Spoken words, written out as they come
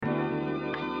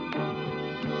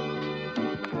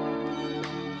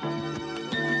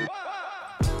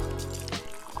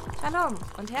Shalom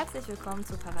und herzlich willkommen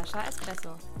zu Parasha Espresso,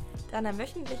 deiner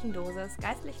wöchentlichen Dosis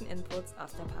geistlichen Inputs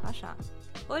aus der Parasha.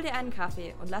 Hol dir einen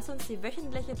Kaffee und lass uns die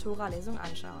wöchentliche Tora-Lesung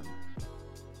anschauen.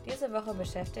 Diese Woche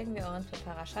beschäftigen wir uns mit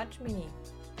Parashat Shmini.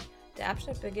 Der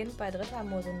Abschnitt beginnt bei 3.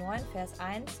 Mose 9, Vers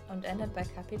 1 und endet bei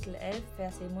Kapitel 11,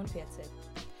 Vers 47.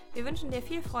 Wir wünschen dir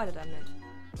viel Freude damit.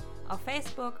 Auf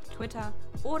Facebook, Twitter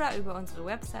oder über unsere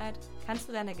Website kannst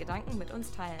du deine Gedanken mit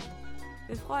uns teilen.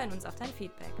 Wir freuen uns auf dein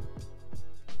Feedback.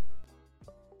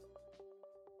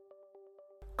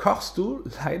 Kochst du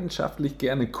leidenschaftlich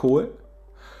gerne Kohl?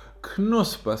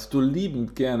 Knusperst du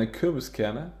liebend gerne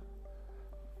Kürbiskerne?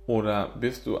 Oder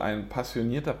bist du ein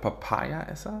passionierter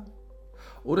Papaya-Esser?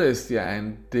 Oder ist dir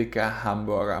ein dicker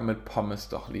Hamburger mit Pommes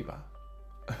doch lieber?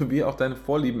 Wie auch deine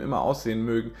Vorlieben immer aussehen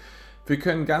mögen, wir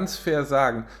können ganz fair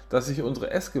sagen, dass sich unsere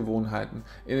Essgewohnheiten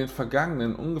in den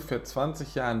vergangenen ungefähr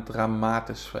 20 Jahren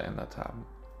dramatisch verändert haben.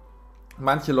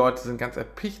 Manche Leute sind ganz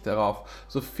erpicht darauf,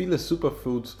 so viele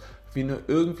Superfoods wie nur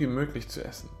irgendwie möglich zu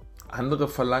essen. Andere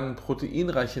verlangen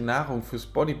proteinreiche Nahrung fürs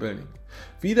Bodybuilding.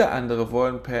 Wieder andere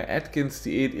wollen per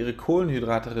Atkins-Diät ihre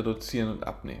Kohlenhydrate reduzieren und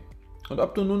abnehmen. Und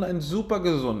ob du nun ein super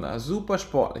gesunder, super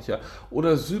sportlicher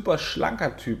oder super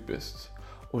schlanker Typ bist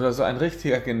oder so ein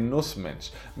richtiger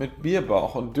Genussmensch mit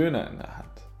Bierbauch und Döner in der Hand.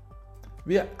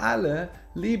 Wir alle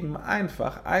lieben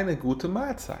einfach eine gute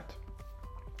Mahlzeit.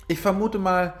 Ich vermute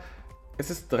mal, es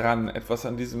ist dran, etwas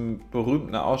an diesem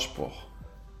berühmten Ausspruch.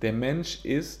 Der Mensch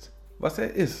isst, was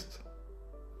er isst.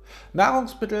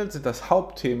 Nahrungsmittel sind das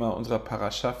Hauptthema unserer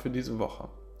Parascha für diese Woche.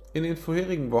 In den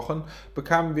vorherigen Wochen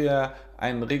bekamen wir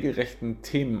einen regelrechten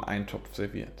Themeneintopf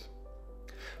serviert.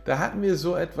 Da hatten wir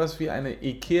so etwas wie eine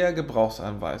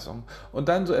IKEA-Gebrauchsanweisung und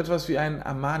dann so etwas wie einen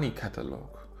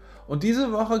Armani-Katalog. Und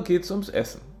diese Woche geht es ums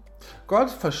Essen. Gott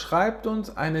verschreibt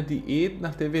uns eine Diät,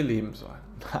 nach der wir leben sollen.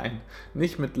 Nein,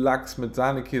 nicht mit Lachs, mit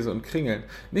Sahnekäse und Kringeln,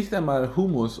 nicht einmal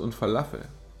Hummus und Falafel.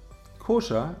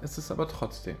 Koscher ist es aber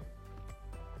trotzdem.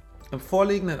 Im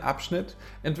vorliegenden Abschnitt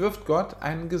entwirft Gott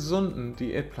einen gesunden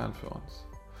Diätplan für uns.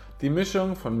 Die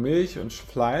Mischung von Milch und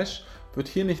Fleisch wird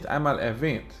hier nicht einmal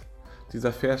erwähnt.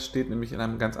 Dieser Vers steht nämlich in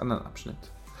einem ganz anderen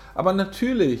Abschnitt. Aber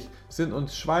natürlich sind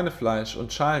uns Schweinefleisch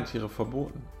und Schalentiere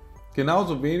verboten.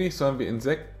 Genauso wenig sollen wir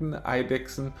Insekten,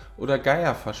 Eidechsen oder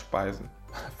Geier verspeisen,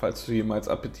 falls du jemals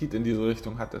Appetit in diese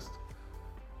Richtung hattest.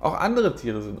 Auch andere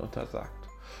Tiere sind untersagt.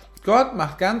 Gott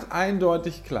macht ganz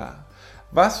eindeutig klar,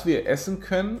 was wir essen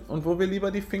können und wo wir lieber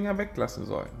die Finger weglassen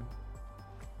sollten.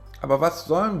 Aber was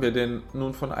sollen wir denn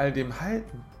nun von all dem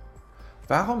halten?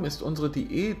 Warum ist unsere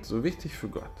Diät so wichtig für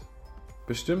Gott?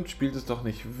 Bestimmt spielt es doch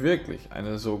nicht wirklich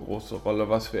eine so große Rolle,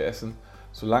 was wir essen,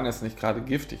 solange es nicht gerade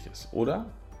giftig ist, oder?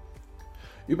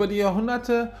 Über die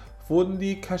Jahrhunderte wurden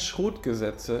die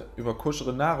Kashrut-Gesetze über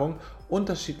koschere Nahrung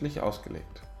unterschiedlich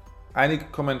ausgelegt. Einige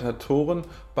Kommentatoren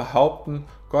behaupten,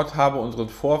 Gott habe unseren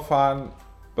Vorfahren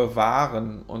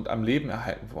bewahren und am Leben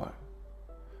erhalten wollen.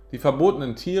 Die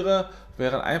verbotenen Tiere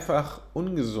wären einfach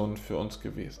ungesund für uns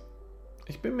gewesen.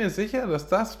 Ich bin mir sicher, dass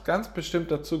das ganz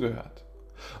bestimmt dazugehört.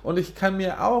 Und ich kann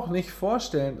mir auch nicht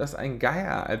vorstellen, dass ein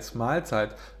Geier als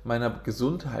Mahlzeit meiner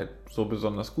Gesundheit so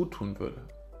besonders gut tun würde.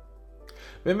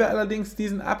 Wenn wir allerdings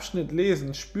diesen Abschnitt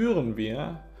lesen, spüren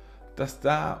wir, dass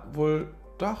da wohl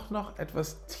doch noch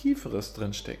etwas Tieferes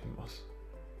drinstecken muss.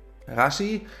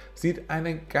 Rashi sieht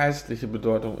eine geistliche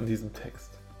Bedeutung in diesem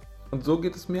Text. Und so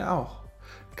geht es mir auch.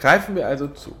 Greifen wir also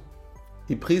zu.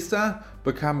 Die Priester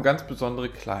bekamen ganz besondere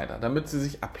Kleider, damit sie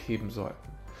sich abheben sollten.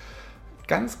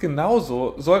 Ganz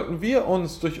genauso sollten wir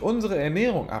uns durch unsere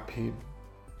Ernährung abheben.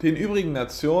 Den übrigen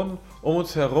Nationen um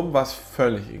uns herum war es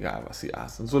völlig egal, was sie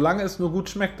aßen, solange es nur gut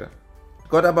schmeckte.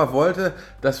 Gott aber wollte,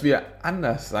 dass wir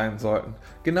anders sein sollten,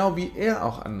 genau wie er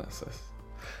auch anders ist.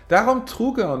 Darum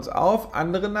trug er uns auf,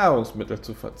 andere Nahrungsmittel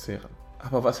zu verzehren.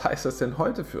 Aber was heißt das denn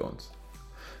heute für uns?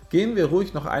 Gehen wir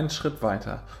ruhig noch einen Schritt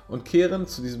weiter und kehren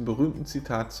zu diesem berühmten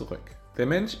Zitat zurück. Der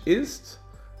Mensch isst,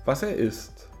 was er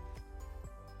isst.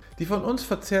 Die von uns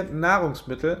verzehrten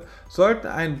Nahrungsmittel sollten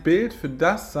ein Bild für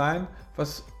das sein,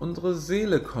 was unsere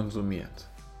Seele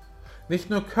konsumiert. Nicht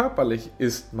nur körperlich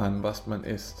isst man, was man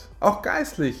isst. Auch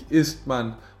geistlich isst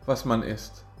man, was man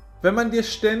isst. Wenn man dir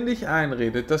ständig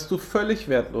einredet, dass du völlig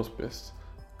wertlos bist,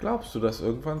 glaubst du das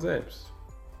irgendwann selbst.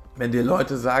 Wenn dir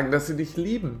Leute sagen, dass sie dich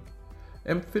lieben,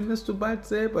 empfindest du bald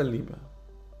selber Liebe.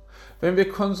 Wenn wir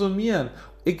konsumieren,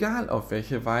 egal auf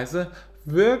welche Weise,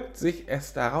 wirkt sich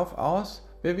es darauf aus,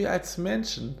 wer wir als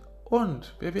Menschen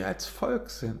und wer wir als Volk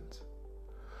sind.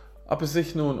 Ob es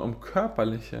sich nun um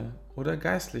körperliche oder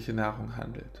geistliche Nahrung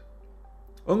handelt.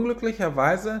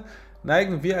 Unglücklicherweise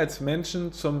neigen wir als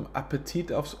Menschen zum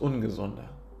Appetit aufs Ungesunde.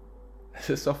 Es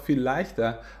ist doch viel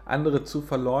leichter, andere zu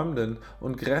verleumden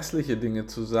und grässliche Dinge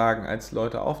zu sagen, als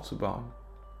Leute aufzubauen.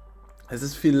 Es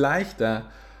ist viel leichter,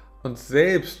 uns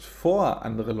selbst vor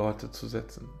andere Leute zu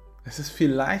setzen. Es ist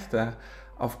viel leichter,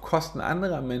 auf Kosten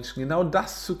anderer Menschen genau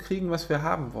das zu kriegen, was wir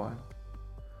haben wollen.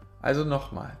 Also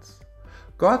nochmals,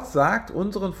 Gott sagt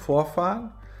unseren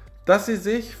Vorfahren, dass sie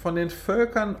sich von den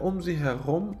Völkern um sie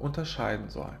herum unterscheiden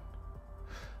sollen.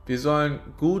 Wir sollen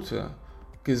gute,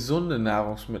 gesunde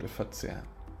Nahrungsmittel verzehren,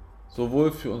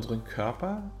 sowohl für unseren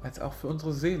Körper als auch für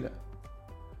unsere Seele.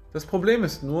 Das Problem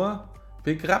ist nur,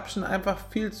 wir grapschen einfach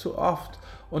viel zu oft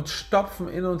und stopfen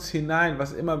in uns hinein,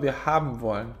 was immer wir haben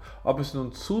wollen, ob es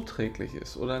nun zuträglich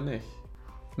ist oder nicht.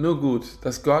 Nur gut,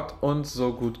 dass Gott uns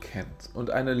so gut kennt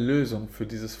und eine Lösung für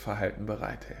dieses Verhalten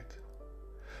bereithält.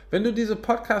 Wenn du diese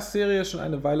Podcast-Serie schon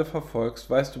eine Weile verfolgst,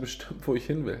 weißt du bestimmt, wo ich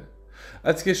hin will.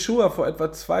 Als Jeschua vor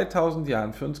etwa 2000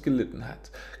 Jahren für uns gelitten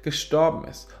hat, gestorben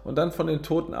ist und dann von den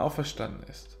Toten auferstanden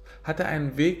ist, hat er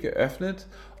einen Weg geöffnet,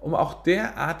 um auch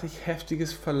derartig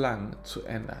heftiges Verlangen zu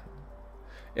ändern.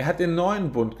 Er hat den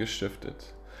neuen Bund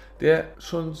gestiftet, der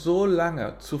schon so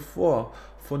lange zuvor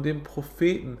von dem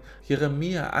Propheten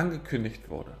Jeremia angekündigt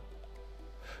wurde.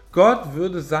 Gott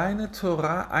würde seine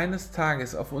Tora eines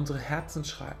Tages auf unsere Herzen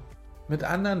schreiben. Mit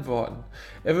anderen Worten,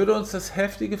 er würde uns das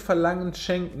heftige Verlangen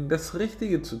schenken, das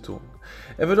Richtige zu tun.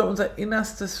 Er würde unser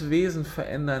innerstes Wesen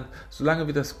verändern, solange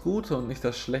wir das Gute und nicht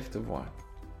das Schlechte wollen.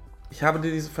 Ich habe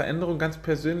diese Veränderung ganz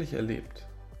persönlich erlebt.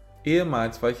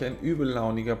 Ehemals war ich ein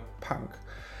übellauniger Punk,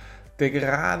 der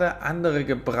gerade andere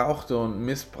gebrauchte und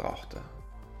missbrauchte.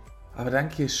 Aber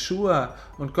dank Jeschua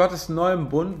und Gottes neuem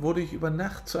Bund wurde ich über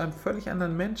Nacht zu einem völlig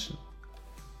anderen Menschen.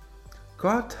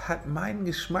 Gott hat meinen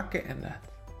Geschmack geändert.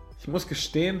 Ich muss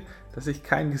gestehen, dass ich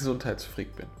kein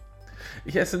Gesundheitsfreak bin.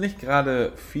 Ich esse nicht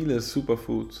gerade viele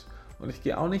Superfoods und ich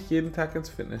gehe auch nicht jeden Tag ins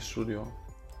Fitnessstudio.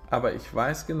 Aber ich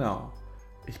weiß genau,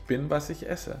 ich bin, was ich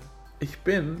esse. Ich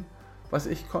bin, was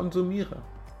ich konsumiere.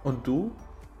 Und du?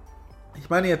 Ich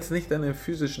meine jetzt nicht deine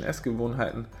physischen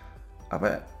Essgewohnheiten,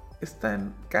 aber ist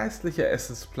dein geistlicher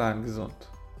Essensplan gesund?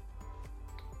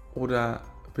 Oder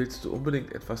willst du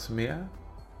unbedingt etwas mehr?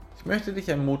 Ich möchte dich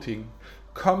ermutigen,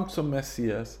 komm zum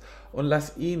Messias und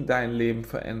lass ihn dein Leben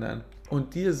verändern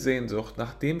und dir Sehnsucht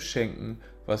nach dem schenken,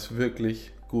 was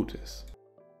wirklich gut ist.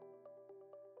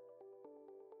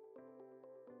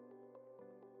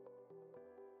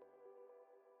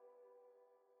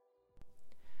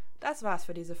 Das war's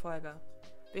für diese Folge.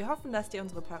 Wir hoffen, dass dir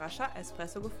unsere Parasha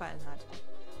Espresso gefallen hat.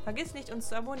 Vergiss nicht, uns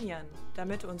zu abonnieren,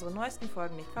 damit du unsere neuesten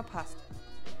Folgen nicht verpasst.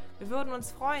 Wir würden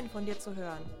uns freuen, von dir zu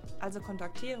hören, also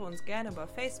kontaktiere uns gerne über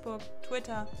Facebook,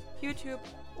 Twitter, YouTube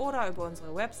oder über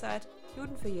unsere Website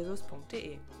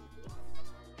judenfürjesus.de.